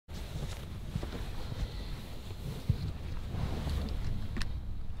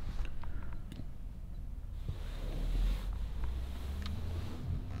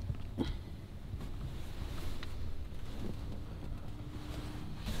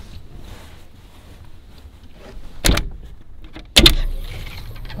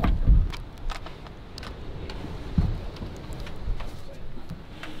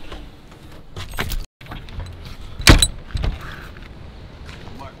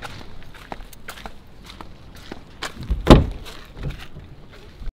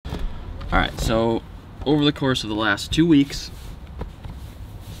so over the course of the last 2 weeks,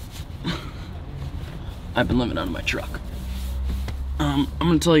 I've been living out of my truck. I'm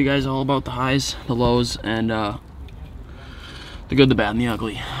gonna tell you guys all about the highs, the lows, and the good, the bad, and the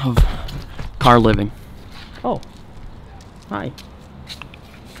ugly of car living. Oh, hi.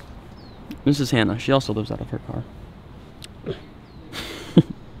 This is Hannah. She also lives out of her car.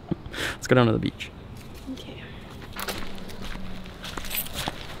 Let's go down to the beach. Okay.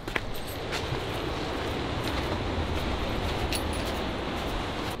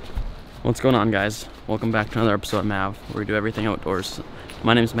 What's going on, guys? Welcome back to another episode of Mav, where we do everything outdoors.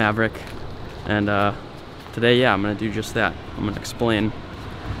 My name's Mavrik, and today, yeah, I'm gonna do just that. I'm gonna explain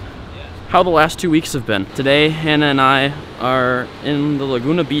how the last 2 weeks have been. Today, Hannah and I are in the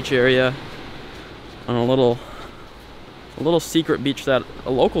Laguna Beach area on a little secret beach that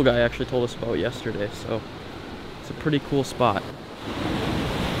a local guy actually told us about yesterday, so it's a pretty cool spot.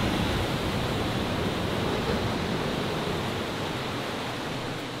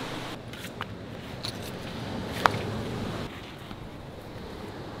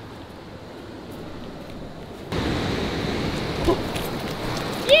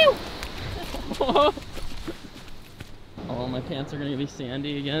 Oh, my pants are gonna be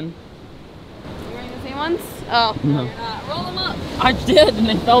sandy again. You wearing the same ones? Oh, no, you're not. Roll them up. I did, and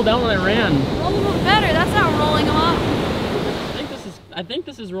they fell down when I ran. Roll them up better. That's not rolling them up. I think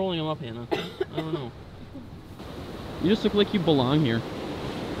this is rolling them up, Hannah. I don't know. You just look like you belong here.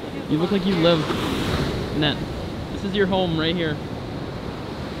 You look like you live in that. This is your home right here.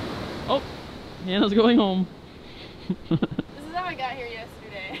 Oh, Hannah's going home. This is how I got here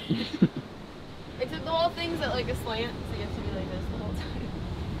yesterday. Except the whole thing's at like a slant, so you have to be like this the whole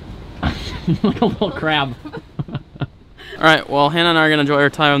time. Like a little crab. Alright, well, Hannah and I are going to enjoy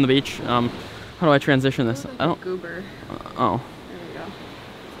our time on the beach. How do I transition this? Like I don't... Goober. Oh. There we go.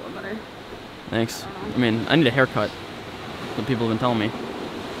 It's a little better. Thanks. I mean, I need a haircut. What people have been telling me.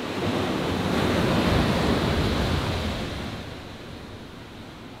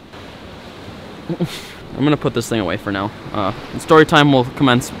 I'm going to put this thing away for now. Story time will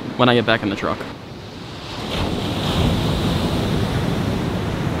commence when I get back in the truck.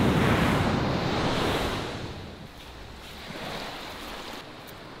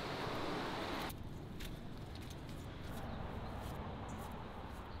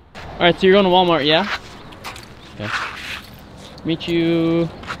 Alright, so you're going to Walmart, yeah? Okay. Meet you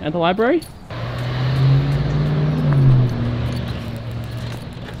at the library?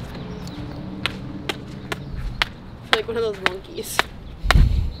 Like one of those monkeys.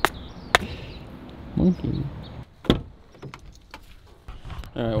 Monkey.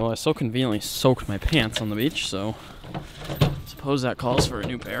 Alright, well, I so conveniently soaked my pants on the beach, so I suppose that calls for a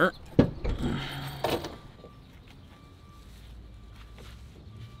new pair.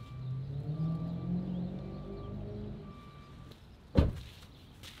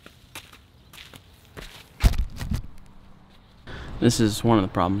 This is one of the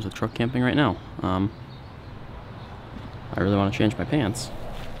problems with truck camping right now. I really want to change my pants,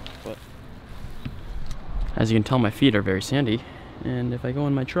 but as you can tell, my feet are very sandy, and if I go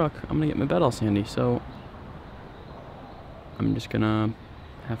in my truck, I'm gonna get my bed all sandy, so I'm just gonna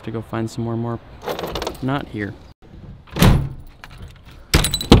have to go find somewhere more not here.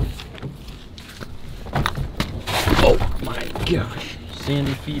 Oh my gosh,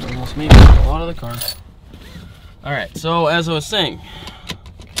 sandy feet almost made me fall out of the car. Alright, so as I was saying,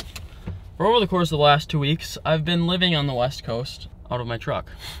 for over the course of the last 2 weeks, I've been living on the West Coast out of my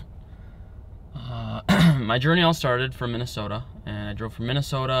truck. My journey all started from Minnesota, and I drove from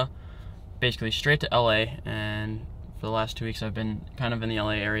Minnesota basically straight to LA, and for the last 2 weeks I've been kind of in the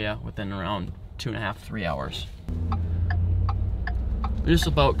LA area within around 2.5 to 3 hours. I just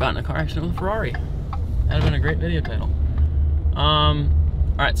about got in a car accident with a Ferrari. That would have been a great video title.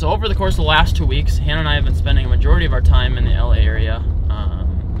 Alright, so over the course of the last 2 weeks, Hannah and I have been spending a majority of our time in the LA area.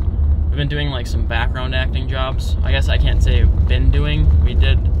 We've been doing like some background acting jobs. I guess I can't say been doing. We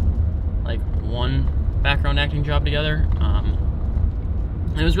did like one background acting job together.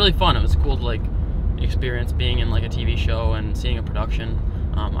 And it was really fun. It was cool to like experience being in like a TV show and seeing a production.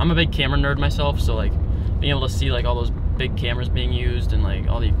 I'm a big camera nerd myself, so like being able to see like all those big cameras being used and like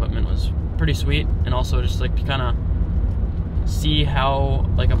all the equipment was pretty sweet. And also just like to kind of see how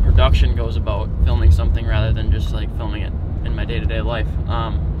like a production goes about filming something rather than just like filming it in my day-to-day life.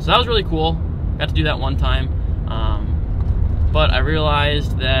 So that was really cool. Got to do that one time, but I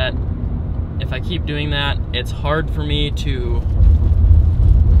realized that if I keep doing that, it's hard for me to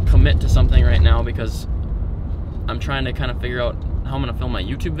commit to something right now because I'm trying to kind of figure out how I'm gonna film my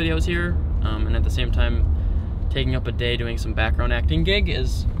YouTube videos here, and at the same time taking up a day doing some background acting gig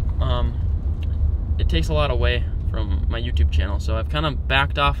is it takes a lot away from my YouTube channel. So I've kind of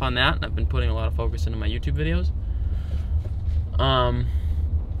backed off on that, and I've been putting a lot of focus into my YouTube videos.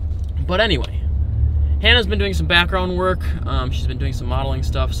 But anyway, Hannah's been doing some background work. She's been doing some modeling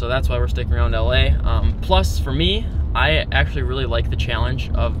stuff, so that's why we're sticking around LA. Plus, for me, I actually really like the challenge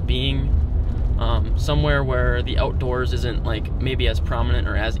of being somewhere where the outdoors isn't like maybe as prominent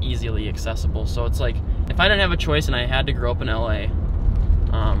or as easily accessible. So it's like, if I didn't have a choice and I had to grow up in LA,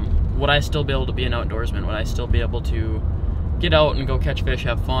 would I still be able to be an outdoorsman? Would I still be able to get out and go catch fish,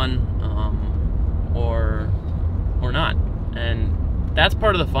 have fun, or not? And that's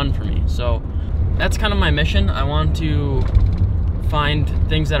part of the fun for me. So that's kind of my mission. I want to find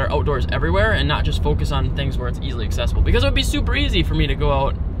things that are outdoors everywhere and not just focus on things where it's easily accessible. Because it would be super easy for me to go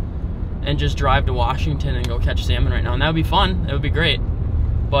out and just drive to Washington and go catch salmon right now, and that would be fun. It would be great.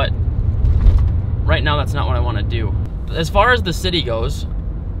 But right now, that's not what I want to do. As far as the city goes,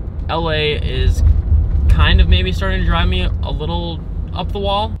 LA is kind of maybe starting to drive me a little up the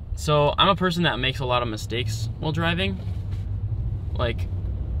wall. So I'm a person that makes a lot of mistakes while driving. Like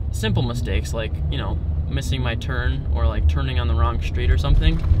simple mistakes, like, you know, missing my turn or like turning on the wrong street or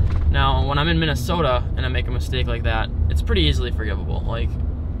something. Now, when I'm in Minnesota and I make a mistake like that, it's pretty easily forgivable. Like,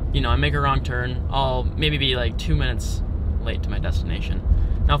 you know, I make a wrong turn, I'll maybe be like 2 minutes late to my destination.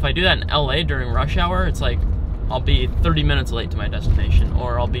 Now, if I do that in LA during rush hour, it's like I'll be 30 minutes late to my destination,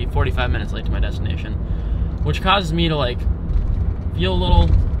 or I'll be 45 minutes late to my destination, which causes me to like feel a little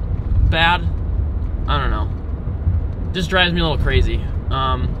bad. I don't know. Just drives me a little crazy.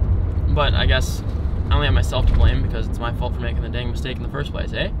 But I guess I only have myself to blame because it's my fault for making the dang mistake in the first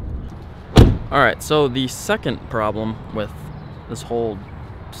place, eh? Alright, so the second problem with this whole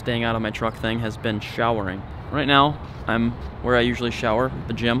staying out of my truck thing has been showering. Right now, I'm where I usually shower,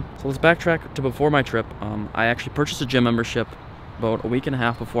 the gym. So let's backtrack to before my trip. I actually purchased a gym membership about a week and a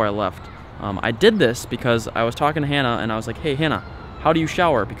half before I left. I did this because I was talking to Hannah and I was like, hey Hannah, how do you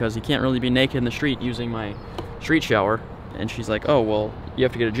shower? Because you can't really be naked in the street using my street shower. And she's like, oh, well, you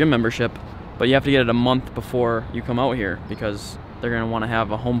have to get a gym membership, but you have to get it a month before you come out here because they're gonna wanna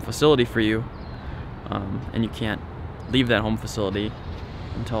have a home facility for you. And you can't leave that home facility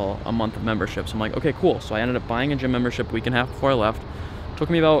until a month of membership. So I'm like, okay, cool. So I ended up buying a gym membership a week and a half before I left. Took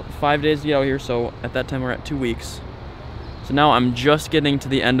me about 5 days to get out here, so at that time we're at 2 weeks. So now I'm just getting to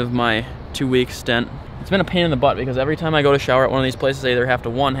the end of my 2-week stint. It's been a pain in the butt because every time I go to shower at one of these places, I either have to,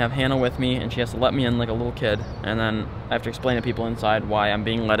 one, have Hannah with me and she has to let me in like a little kid, and then I have to explain to people inside why I'm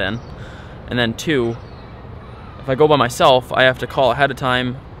being let in. And then two, if I go by myself, I have to call ahead of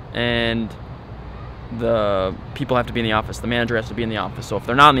time and the people have to be in the office. The manager has to be in the office. So if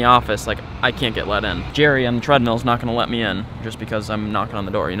they're not in the office, like, I can't get let in. Jerry on the treadmill is not gonna let me in just because I'm knocking on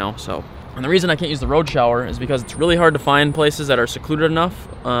the door, you know? So, and the reason I can't use the road shower is because it's really hard to find places that are secluded enough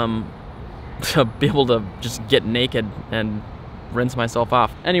to be able to just get naked and rinse myself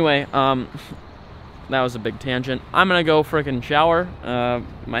off. Anyway, that was a big tangent. I'm gonna go frickin' shower.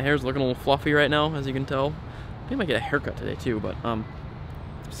 My hair's looking a little fluffy right now, as you can tell. I might get a haircut today too, but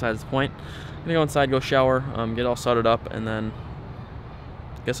besides the point. I'm gonna go inside, go shower, get all sudded up, and then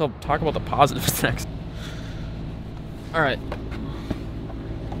I guess I'll talk about the positives next. Alright.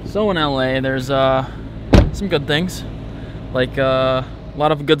 So in LA, there's some good things. Like a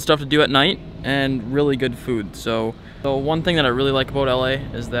lot of good stuff to do at night and really good food. So one thing that I really like about LA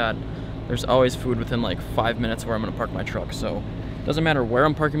is that there's always food within like 5 minutes where I'm gonna park my truck. So it doesn't matter where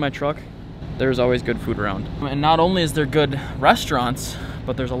I'm parking my truck, there's always good food around. And not only is there good restaurants,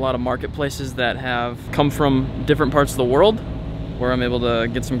 but there's a lot of marketplaces that have come from different parts of the world where I'm able to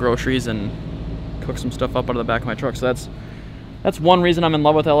get some groceries and cook some stuff up out of the back of my truck. So that's one reason I'm in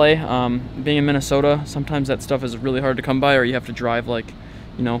love with LA. Being in Minnesota, sometimes that stuff is really hard to come by, or you have to drive like,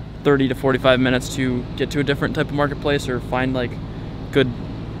 you know, 30 to 45 minutes to get to a different type of marketplace or find like good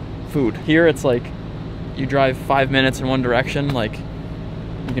food. Here it's like you drive 5 minutes in one direction, like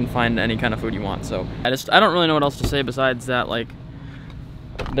you can find any kind of food you want. So I don't really know what else to say besides that, like,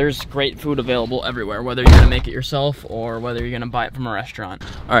 there's great food available everywhere, whether you're gonna make it yourself or whether you're gonna buy it from a restaurant.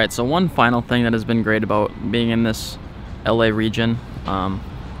 All right, so one final thing that has been great about being in this LA region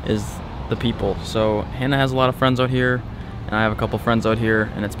is the people. So Hannah has a lot of friends out here, and I have a couple friends out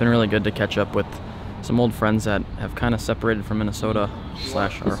here, and it's been really good to catch up with some old friends that have kind of separated from Minnesota / our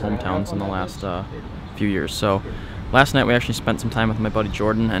hometowns in the last few years. So last night we actually spent some time with my buddy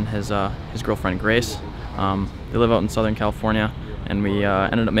Jordan and his girlfriend Grace. They live out in Southern California, and we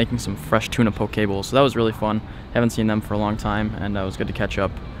ended up making some fresh tuna poke bowls. So that was really fun. Haven't seen them for a long time, and it was good to catch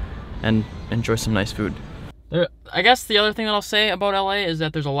up and enjoy some nice food. I guess the other thing that I'll say about LA is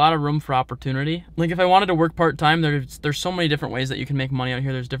that there's a lot of room for opportunity. Like if I wanted to work part-time, there's so many different ways that you can make money out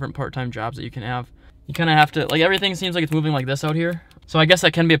here. There's different part-time jobs that you can have. you kind of have to, like, everything seems like it's moving like this out here. So I guess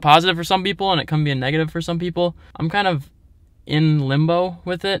that can be a positive for some people and it can be a negative for some people. I'm kind of in limbo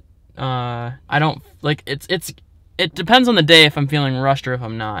with it. I don't, like, it depends on the day if I'm feeling rushed or if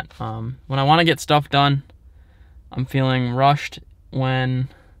I'm not. When I want to get stuff done, I'm feeling rushed. When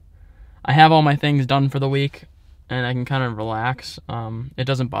I have all my things done for the week and I can kind of relax, it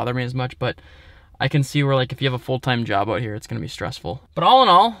doesn't bother me as much, but I can see where, like, if you have a full-time job out here, it's going to be stressful. But all in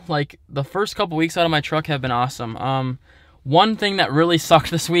all, like, the first couple weeks out of my truck have been awesome. One thing that really sucked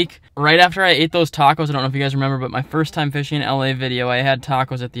this week, right after I ate those tacos, I don't know if you guys remember, but my first time fishing in LA video, I had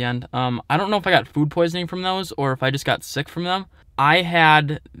tacos at the end. I don't know if I got food poisoning from those or if I just got sick from them. I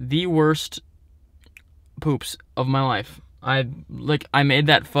had the worst poops of my life. I made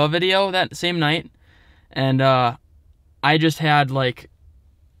that pho video that same night, and I just had, like,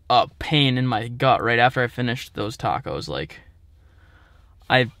 a pain in my gut right after I finished those tacos. Like,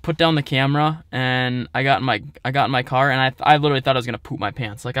 I put down the camera and I got in my car and I literally thought I was gonna poop my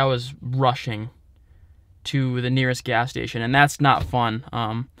pants. Like, I was rushing to the nearest gas station, and that's not fun.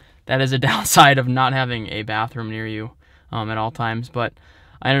 That is a downside of not having a bathroom near you at all times. But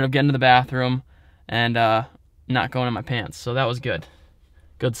I ended up getting to the bathroom and not going in my pants, so that was good.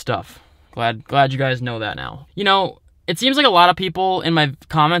 Good stuff. Glad you guys know that now. You know, it seems like a lot of people in my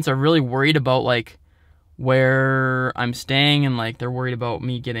comments are really worried about, like, where I'm staying, and, like, they're worried about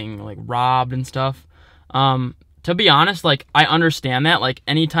me getting, like, robbed and stuff. To be honest, like, I understand that. Like,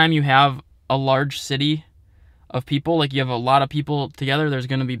 anytime you have a large city of people, like, you have a lot of people together, there's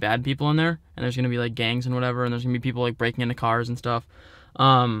gonna be bad people in there, and there's gonna be, like, gangs and whatever, and there's gonna be people, like, breaking into cars and stuff.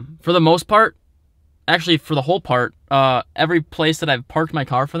 For the most part, actually for the whole part, every place that I've parked my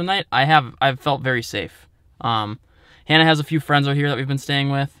car for the night, I've felt very safe. Hannah has a few friends out here that we've been staying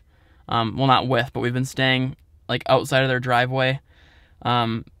with. Well, not with, but we've been staying, like, outside of their driveway.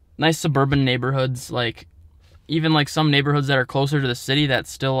 Nice suburban neighborhoods, like, even, like, some neighborhoods that are closer to the city that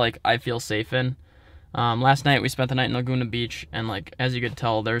still, like, I feel safe in. Last night we spent the night in Laguna Beach, and, like, as you could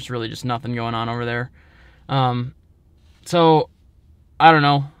tell, there's really just nothing going on over there. So I don't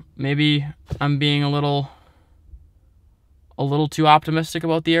know, maybe I'm being a little too optimistic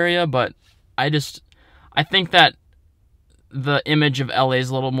about the area, but I think that the image of LA is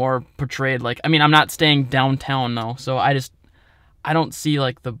a little more portrayed. Like, I mean, I'm not staying downtown though, so I don't see,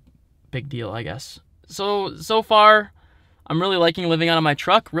 like, the big deal, I guess. So far, I'm really liking living out of my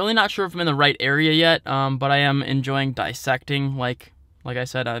truck. Really not sure if I'm in the right area yet, but I am enjoying dissecting. Like I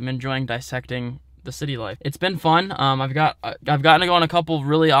said, I'm enjoying dissecting the city life. It's been fun. I've gotten to go on a couple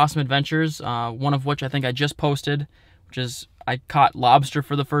really awesome adventures. One of which I think I just posted, which is I caught lobster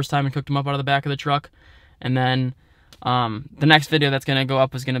for the first time and cooked them up out of the back of the truck, and then the next video that's gonna go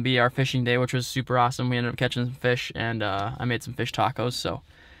up is gonna be our fishing day, which was super awesome. We ended up catching some fish, and I made some fish tacos. So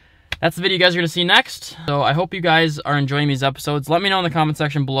that's the video you guys are gonna see next. So I hope you guys are enjoying these episodes. Let me know in the comment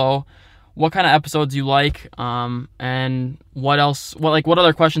section below what kind of episodes you like, and what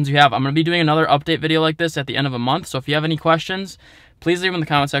other questions you have. I'm gonna be doing another update video like this at the end of a month. So if you have any questions, please leave them in the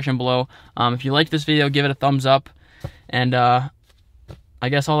comment section below. If you like this video, give it a thumbs up. And I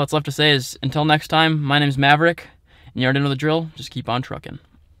guess all that's left to say is until next time, my name's Maverick. And you already know the drill, just keep on trucking.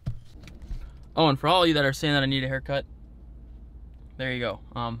 Oh, and for all of you that are saying that I need a haircut, there you go.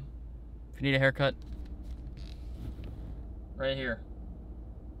 If you need a haircut, right here.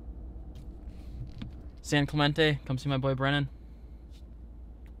 San Clemente, come see my boy Brennan.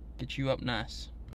 Get you up nice.